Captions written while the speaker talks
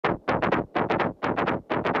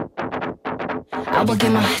I will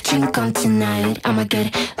get my drink on tonight. I'ma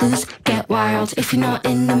get loose, get wild. If you're not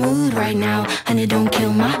in the mood right now, honey, don't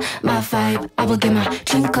kill my vibe. I will get my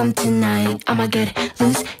drink on tonight. I'ma get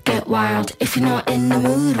loose, get wild. If you're not in the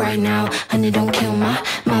mood right now, honey, don't kill my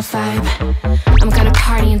vibe. I'm gonna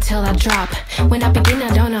party until I drop. When I begin,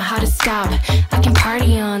 I don't know how to stop. I can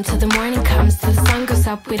party on till the morning comes, till the sun goes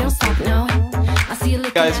up. We don't stop, no. I'll see you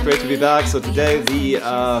later. Guys, great to be back. So today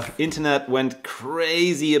the internet went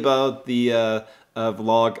crazy about the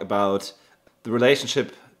vlog about the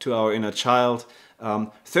relationship to our inner child.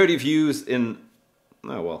 30 views in,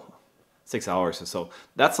 oh well, 6 hours or so.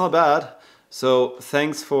 That's not bad. So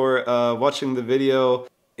thanks for watching the video.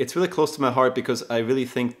 It's really close to my heart because I really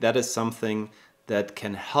think that is something that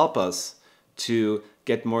can help us to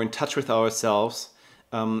get more in touch with ourselves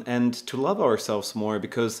and to love ourselves more,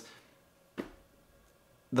 because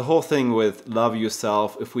the whole thing with love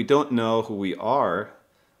yourself, if we don't know who we are,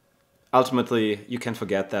 ultimately you can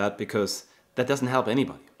forget that, because that doesn't help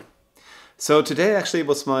anybody. So today actually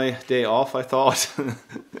was my day off, I thought.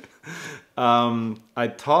 I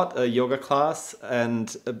taught a yoga class,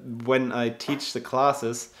 and when I teach the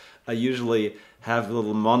classes, I usually have a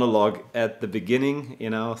little monologue at the beginning, you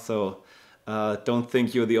know, so don't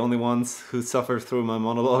think you're the only ones who suffer through my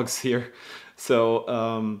monologues here.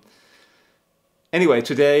 So anyway,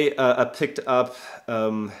 today I picked up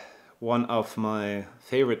one of my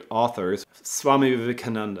favorite authors, Swami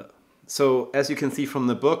Vivekananda. So as you can see from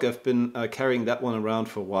the book, I've been carrying that one around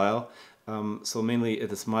for a while. So mainly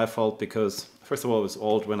it is my fault because, first of all, it was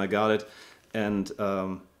old when I got it, and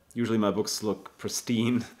usually my books look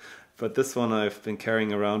pristine, but this one I've been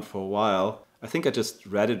carrying around for a while. I think I just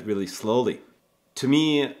read it really slowly. To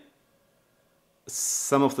me,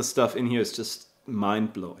 some of the stuff in here is just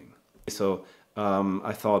mind-blowing. So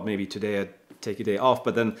I thought maybe today I'd take a day off,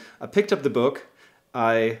 but then I picked up the book,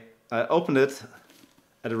 I opened it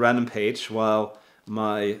at a random page while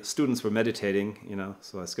my students were meditating, you know,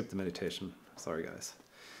 so I skipped the meditation. Sorry, guys.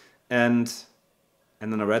 And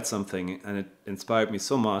then I read something, and it inspired me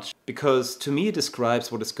so much, because to me it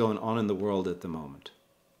describes what is going on in the world at the moment.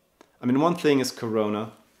 I mean, one thing is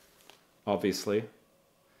Corona, obviously,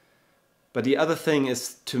 but the other thing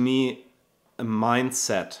is, to me, a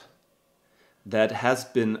mindset that has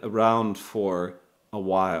been around for a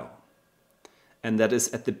while, and that is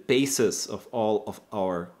at the basis of all of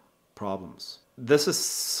our problems. This is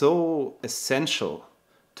so essential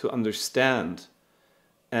to understand,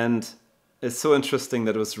 and it's so interesting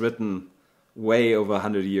that it was written way over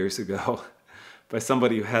 100 years ago by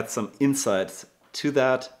somebody who had some insights to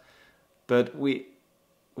that, but we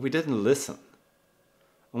didn't listen,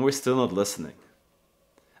 and we're still not listening.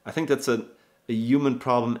 I think that's a human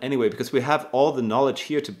problem anyway, because we have all the knowledge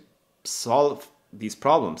here to solve these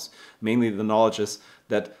problems. Mainly the knowledge is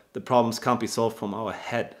that the problems can't be solved from our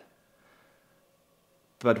head.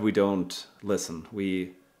 But we don't listen.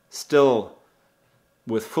 We still,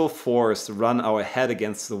 with full force, run our head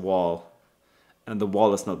against the wall, and the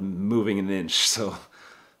wall is not moving an inch. So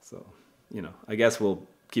you know, I guess we'll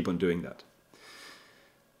keep on doing that.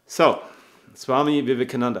 So, Swami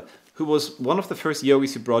Vivekananda, who was one of the first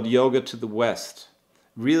yogis who brought yoga to the West.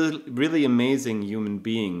 Really amazing human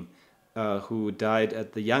being who died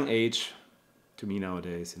at the young age, to me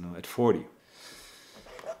nowadays, you know, at 40.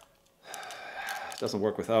 Doesn't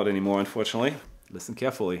work without anymore, unfortunately. Listen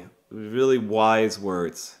carefully. Really wise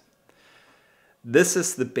words. This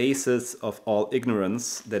is the basis of all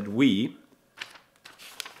ignorance, that we,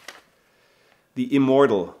 the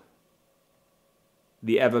immortal,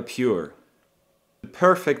 the ever pure, the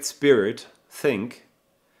perfect spirit, think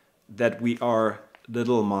that we are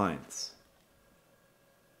little minds,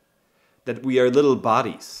 that we are little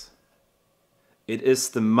bodies. It is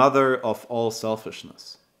the mother of all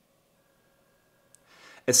selfishness.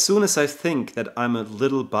 As soon as I think that I'm a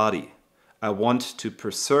little body, I want to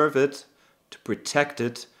preserve it, to protect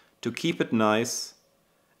it, to keep it nice,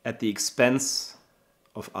 at the expense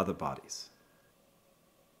of other bodies.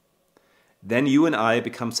 Then you and I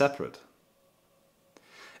become separate.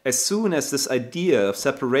 As soon as this idea of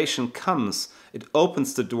separation comes, it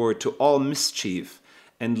opens the door to all mischief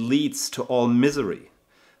and leads to all misery.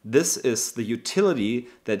 This is the utility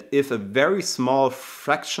that if a very small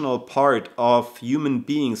fractional part of human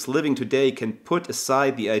beings living today can put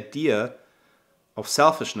aside the idea of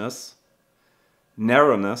selfishness,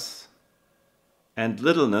 narrowness, and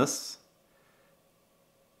littleness,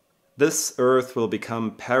 this earth will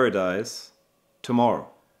become paradise tomorrow.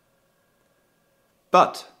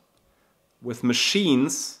 But with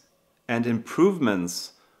machines and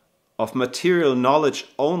improvements of material knowledge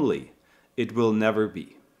only, it will never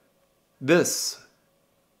be. This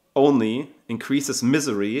only increases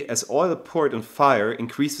misery, as oil poured on fire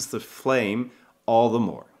increases the flame all the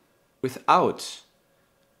more. Without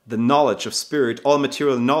the knowledge of spirit, all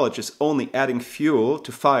material knowledge is only adding fuel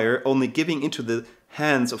to fire, only giving into the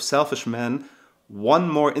hands of selfish men one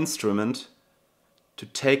more instrument to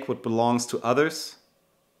take what belongs to others,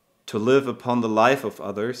 to live upon the life of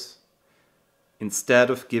others, instead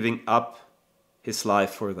of giving up his life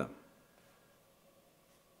for them.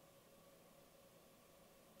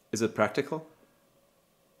 Is it practical?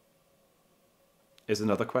 Is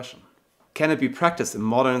another question. Can it be practiced in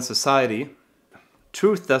modern society?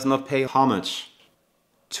 Truth does not pay homage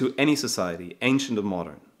to any society, ancient or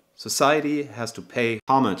modern. Society has to pay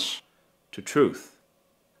homage to truth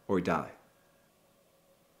or die.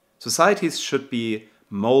 Societies should be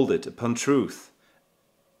molded upon truth,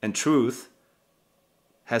 and truth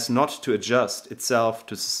has not to adjust itself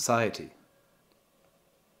to society.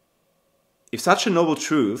 If such a noble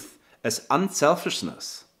truth as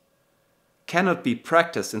unselfishness cannot be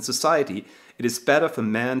practiced in society, it is better for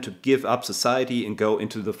man to give up society and go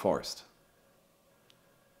into the forest.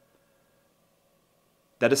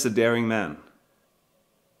 That is the daring man.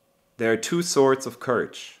 There are two sorts of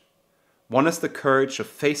courage. One is the courage of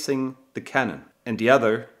facing the cannon, and the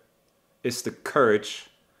other is the courage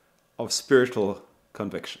of spiritual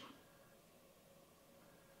conviction.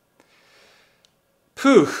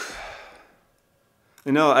 Phew!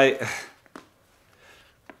 You know,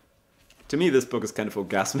 to me this book is kind of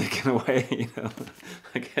orgasmic in a way, you know.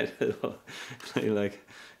 I get a little,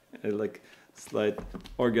 like slight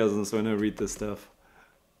orgasms when I read this stuff.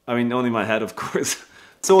 I mean, only my head, of course.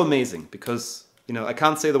 It's so amazing because, you know, I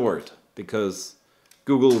can't say the word because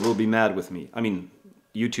Google will be mad with me. I mean,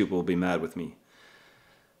 YouTube will be mad with me.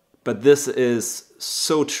 But this is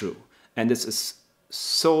so true, and this is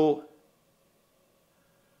so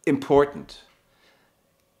important.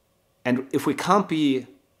 And if we can't be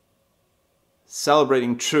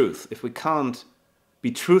celebrating truth, if we can't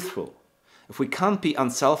be truthful, if we can't be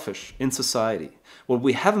unselfish in society, well,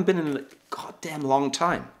 we haven't been in a goddamn long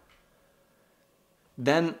time,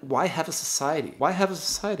 then why have a society? Why have a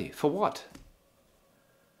society? For what?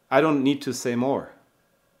 I don't need to say more.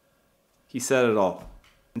 He said it all.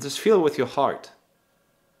 And just feel with your heart.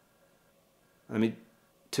 I mean,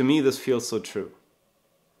 to me, this feels so true.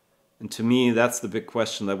 And to me, that's the big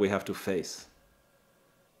question that we have to face.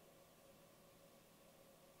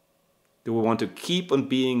 Do we want to keep on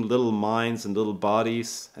being little minds and little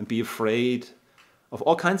bodies and be afraid of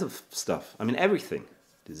all kinds of stuff? I mean, everything.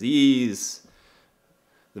 Disease,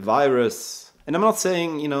 the virus. And I'm not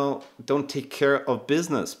saying, you know, don't take care of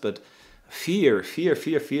business, but fear, fear,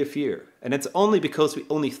 fear, fear, fear. And it's only because we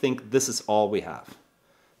only think this is all we have.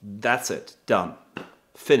 That's it. Done.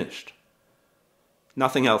 Finished.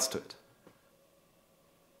 Nothing else to it.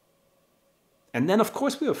 And then, of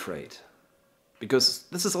course, we're afraid. Because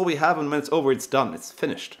this is all we have, and when it's over, it's done. It's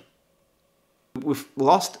finished. We've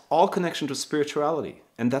lost all connection to spirituality.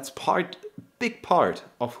 And that's big part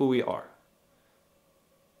of who we are.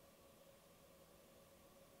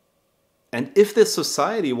 And if this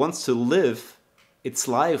society wants to live its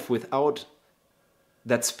life without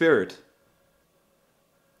that spirit,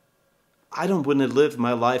 I don't want to live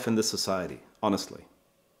my life in this society, honestly.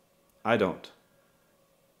 I don't.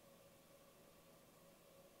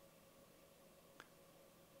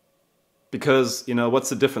 Because, you know, what's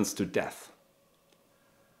the difference to death?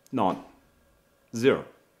 None. Zero.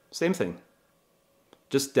 Same thing.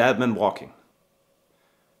 Just dead men walking.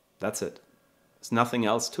 That's it. There's nothing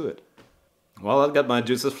else to it. Well, I've got my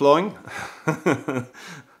juices flowing.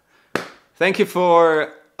 Thank you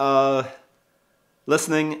for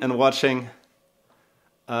listening and watching.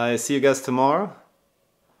 I see you guys tomorrow.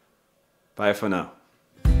 Bye for now.